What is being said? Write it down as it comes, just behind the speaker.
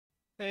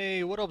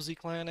Hey, what up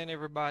Z-Clan and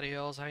everybody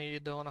else? How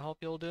you doing? I hope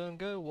you're all doing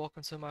good.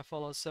 Welcome to my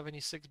follow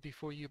 76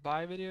 before you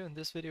buy video. In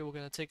this video, we're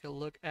going to take a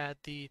look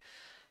at the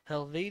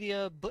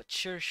Helvetia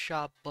Butcher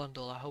Shop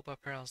bundle. I hope I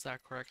pronounced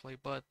that correctly,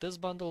 but this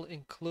bundle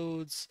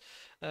includes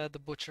the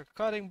butcher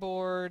cutting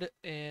board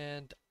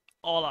and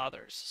all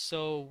others.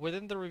 So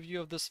within the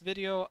review of this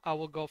video, I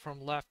will go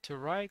from left to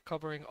right,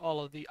 covering all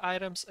of the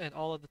items, and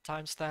all of the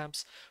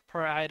timestamps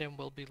per item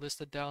will be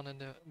listed down in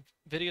the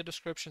video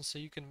description so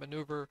you can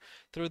maneuver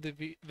through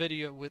the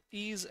video with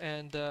ease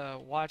and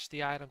watch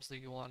the items that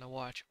you want to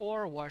watch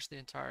or watch the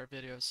entire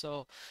video.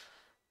 So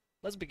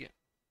let's begin.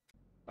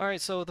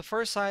 Alright, so the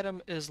first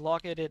item is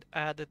located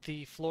at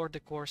the floor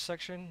decor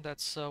section.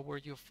 That's where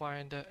you'll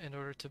find in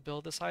order to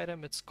build this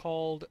item. It's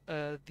called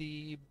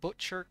the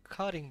Butcher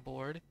Cutting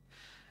Board.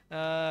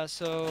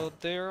 So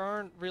there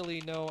aren't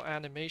really no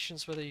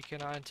animations with it. You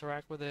cannot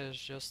interact with it. It's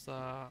just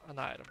an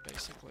item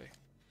basically.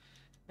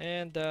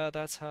 And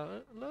that's how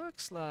it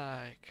looks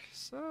like.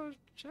 So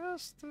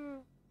just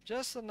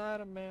an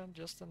item, man.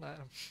 Just an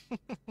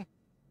item.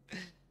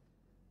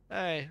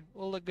 Hey,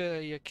 we'll look good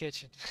at your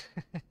kitchen.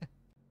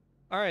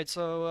 Alright,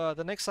 so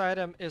the next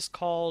item is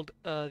called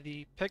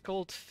the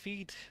Pickled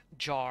Feet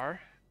Jar,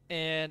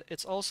 and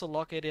it's also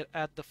located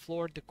at the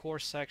floor decor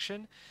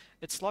section.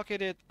 It's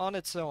located on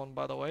its own,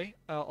 by the way,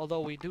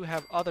 although we do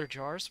have other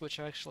jars, which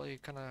actually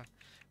kind of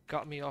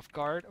got me off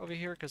guard over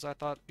here because I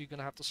thought you're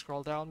gonna have to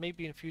scroll down.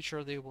 Maybe in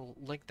future they will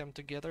link them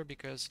together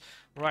because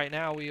right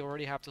now we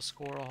already have to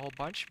score a whole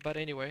bunch. But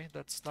anyway,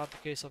 that's not the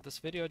case of this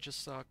video.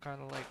 Just kind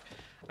of like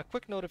a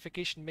quick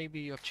notification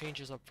maybe of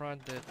changes up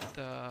front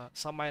that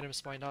some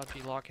items might not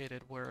be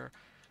located where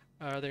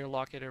they're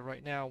located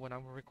right now when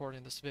I'm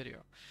recording this video.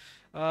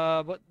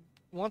 But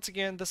once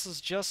again, this is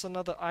just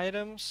another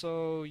item,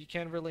 so you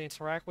can't really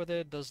interact with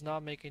it. Does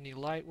not make any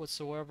light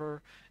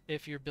whatsoever.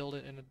 If you build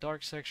it in a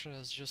dark section,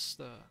 it's just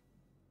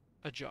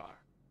a jar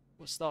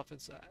with stuff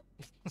inside.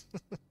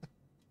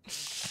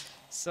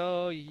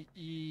 So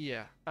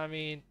yeah, I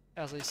mean,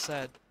 as I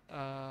said,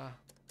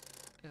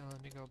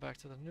 let me go back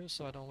to the news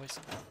so I don't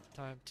waste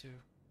time to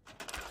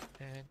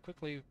and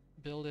quickly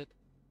build it.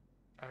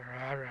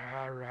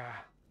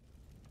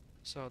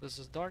 So this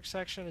is dark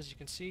section, as you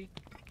can see.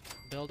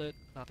 Build it,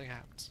 nothing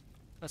happens.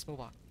 Let's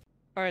move on.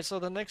 Alright, so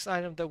the next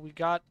item that we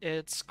got,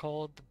 it's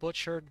called the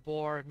butchered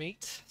boar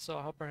meat. So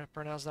I hope I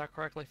pronounced that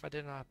correctly. If I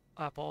didn't, I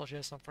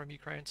apologize. I'm from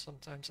Ukraine.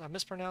 Sometimes I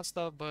mispronounce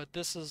stuff, but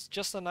this is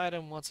just an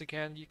item. Once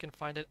again, you can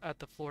find it at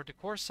the floor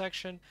decor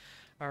section.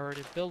 I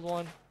already built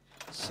one.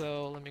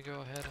 So let me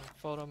go ahead and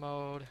photo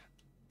mode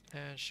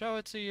and show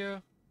it to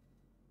you.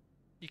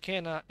 You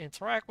cannot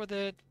interact with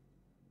it.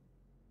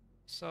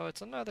 So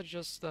it's another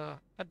just a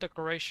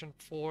decoration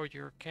for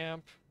your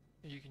camp.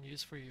 You can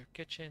use for your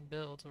kitchen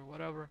builds or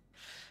whatever.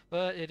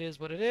 But it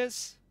is what it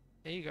is.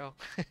 There you go.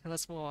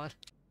 Let's move on.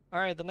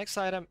 Alright, the next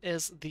item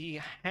is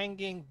the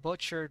hanging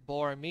butchered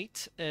boar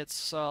meat.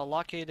 It's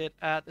located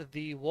at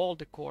the wall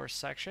decor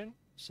section.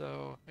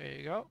 So there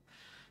you go.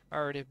 I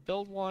already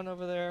built one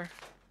over there.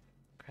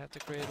 I had to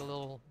create a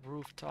little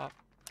rooftop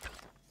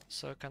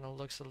so it kind of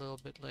looks a little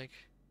bit like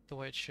the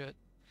way it should.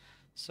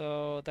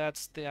 So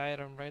that's the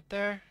item right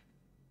there.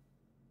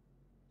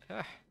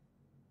 Ah,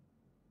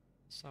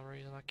 some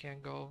reason I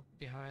can't go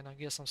behind. I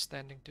guess I'm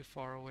standing too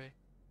far away.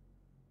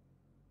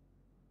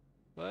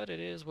 But it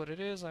is what it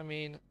is. I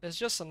mean, it's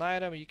just an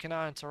item. You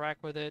cannot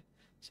interact with it.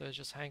 So it's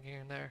just hanging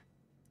in there.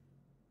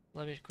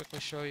 Let me quickly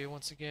show you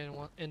once again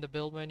in the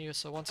build menu.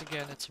 So once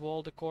again, it's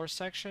wall decor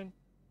section.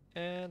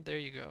 And there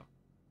you go.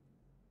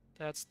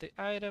 That's the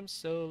item.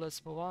 So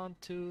let's move on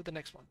to the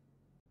next one.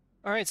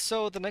 Alright,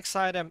 so the next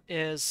item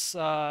is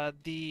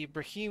the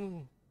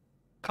Brahmin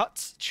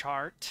cuts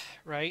chart,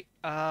 right?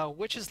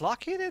 Which is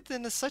located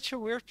in such a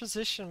weird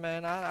position,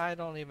 man. I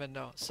don't even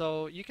know.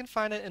 So you can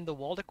find it in the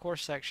wall decor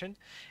section,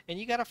 and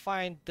you gotta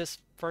find this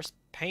first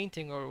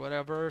painting or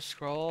whatever.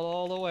 Scroll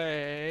all the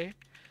way.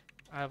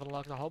 I've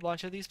unlocked a whole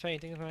bunch of these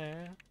paintings,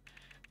 man.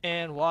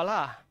 And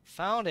voila,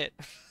 found it.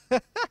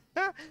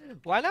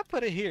 Why not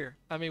put it here?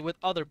 I mean, with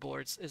other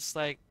boards, it's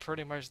like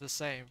pretty much the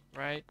same,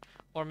 right?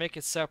 Or make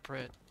it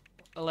separate.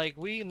 Like,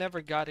 we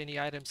never got any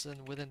items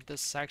in within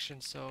this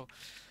section, so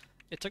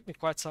it took me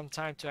quite some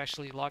time to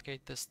actually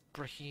locate this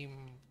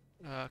Brahmin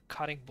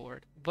cutting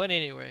board. But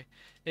anyway,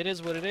 it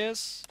is what it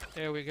is.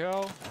 There we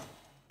go.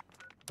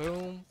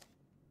 Boom.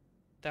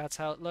 That's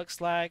how it looks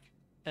like.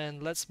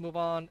 And let's move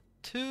on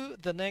to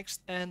the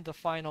next and the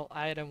final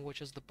item, which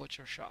is the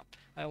butcher shop.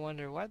 I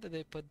wonder why did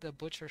they put the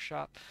butcher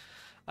shop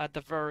at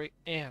the very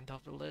end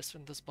of the list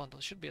in this bundle?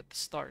 It should be at the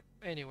start.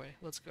 Anyway,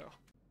 let's go.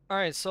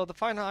 Alright, so the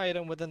final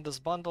item within this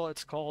bundle,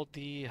 it's called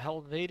the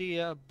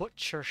Helvetia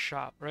Butcher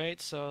Shop,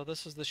 right? So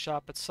this is the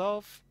shop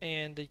itself,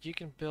 and you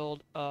can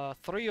build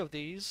 3 of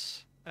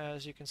these,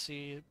 as you can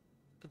see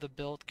the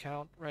build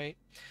count, right?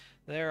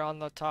 There on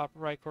the top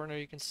right corner,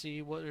 you can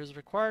see what is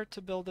required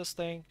to build this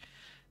thing.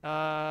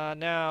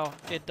 Now,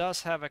 it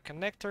does have a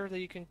connector that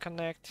you can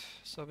connect,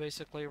 so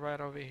basically right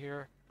over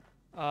here.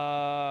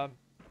 I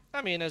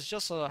mean, it's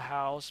just a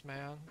house,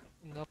 man.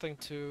 Nothing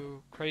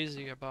too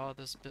crazy about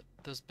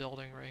this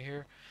building right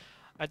here.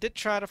 I did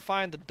try to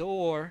find the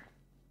door,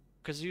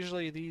 because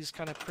usually these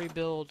kind of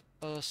pre-built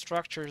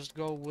structures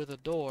go with a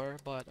door,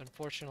 but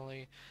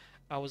unfortunately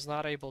I was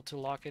not able to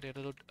locate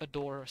a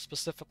door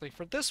specifically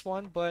for this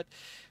one. But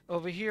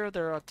over here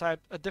there are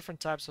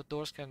different types of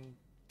doors can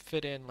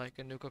fit in, like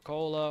a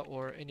Nuka-Cola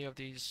or any of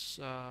these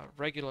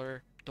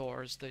regular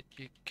doors that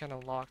you can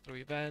unlock through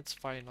events,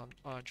 find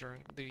on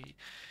during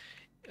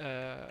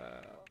uh,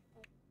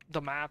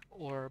 the map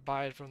or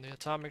buy it from the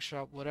atomic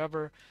shop,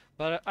 whatever.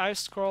 But I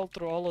scrolled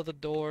through all of the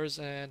doors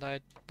and I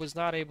was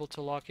not able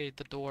to locate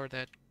the door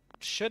that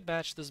should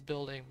match this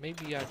building.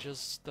 Maybe I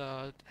just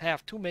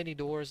have too many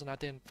doors and I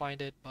didn't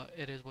find it, but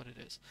it is what it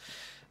is.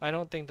 I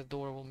don't think the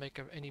door will make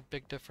any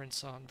big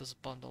difference on this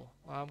bundle.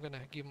 I'm gonna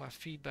give my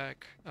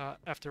feedback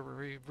after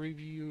we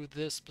review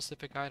this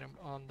specific item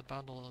on the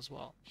bundle as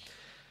well.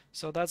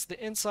 So that's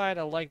the inside.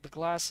 I like the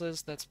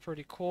glasses. That's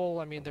pretty cool.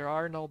 I mean, there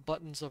are no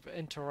buttons of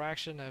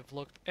interaction. I've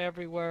looked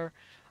everywhere.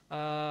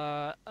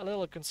 A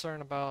little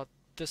concerned about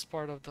this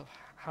part of the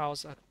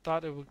house. I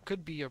thought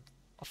could be a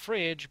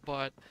fridge,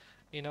 but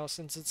you know,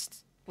 since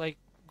it's like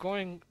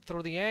going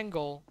through the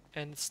angle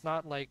and it's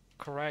not like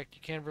correct,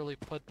 you can't really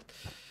put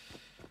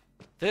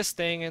this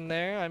thing in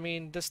there. I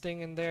mean, this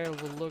thing in there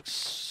will look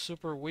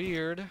super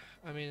weird.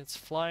 I mean, it's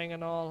flying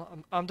and all.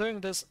 I'm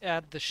doing this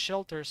at the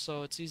shelter,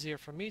 so it's easier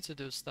for me to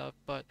do stuff.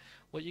 But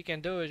what you can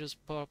do is just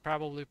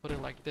probably put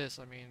it like this.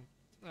 I mean,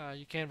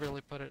 you can't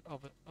really put it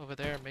over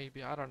there,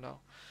 maybe. I don't know.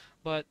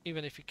 But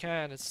even if you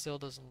can, it still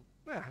doesn't.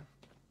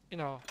 You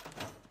know.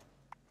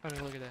 I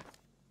mean, look at that.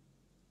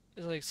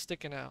 It's like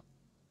sticking out.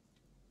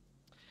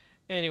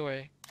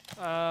 Anyway,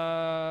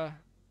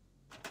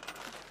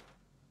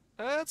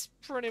 that's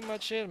pretty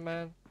much it,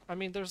 man. I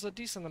mean, there's a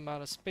decent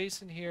amount of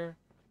space in here.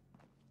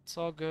 It's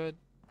all good.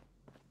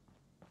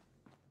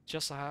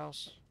 Just a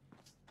house.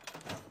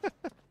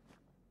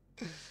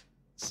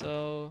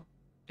 So,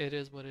 it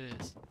is what it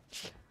is.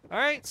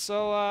 Alright,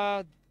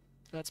 so,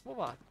 let's move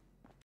on.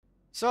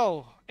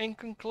 So, in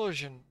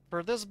conclusion,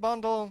 for this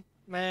bundle,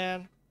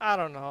 man, I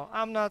don't know.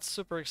 I'm not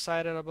super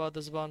excited about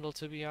this bundle,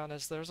 to be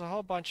honest. There's a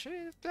whole bunch.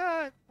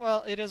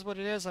 Well, it is what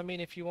it is. I mean,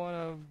 if you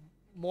want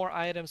more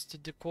items to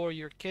decor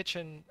your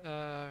kitchen,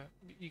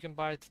 you can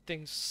buy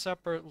things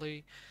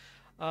separately.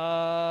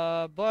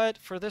 But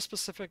for this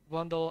specific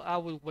bundle, I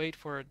will wait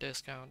for a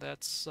discount.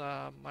 That's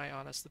my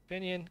honest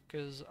opinion,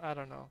 because I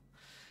don't know.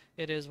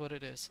 It is what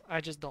it is. I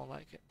just don't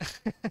like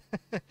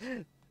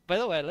it. By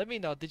the way, let me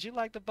know. Did you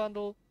like the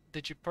bundle?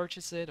 Did you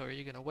purchase it, or are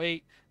you gonna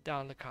wait?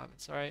 Down in the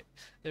comments, alright?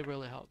 It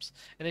really helps.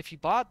 And if you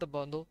bought the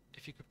bundle,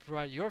 if you could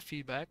provide your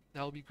feedback,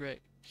 that would be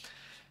great.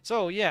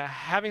 So yeah,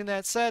 having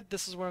that said,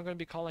 this is where I'm going to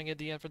be calling it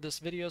the end for this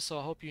video, so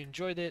I hope you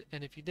enjoyed it,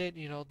 and if you did,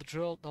 you know the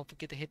drill. Don't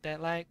forget to hit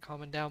that like,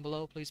 comment down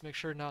below. Please make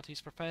sure not to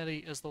use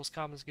profanity, as those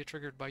comments get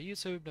triggered by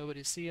YouTube.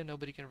 Nobody see them,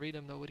 nobody can read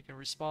them, nobody can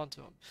respond to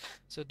them.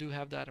 So do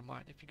have that in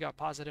mind. If you got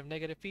positive,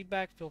 negative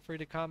feedback, feel free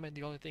to comment.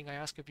 The only thing I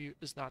ask of you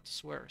is not to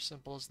swear.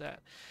 Simple as that.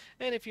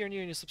 And if you're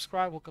new and you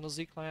subscribe, welcome to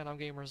Z Clan. I'm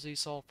Gamer Z,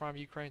 Soul from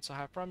Ukraine, so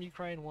hi from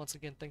Ukraine. Once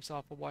again, thanks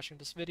all for watching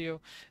this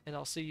video, and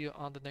I'll see you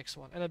on the next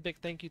one. And a big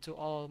thank you to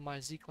all of my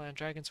Z Clan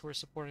Dragons who are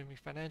supporting me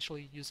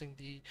financially using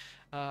the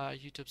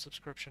YouTube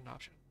subscription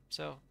option.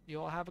 So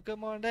you all have a good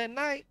morning, day, and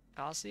night.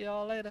 I'll see you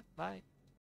all later. Bye.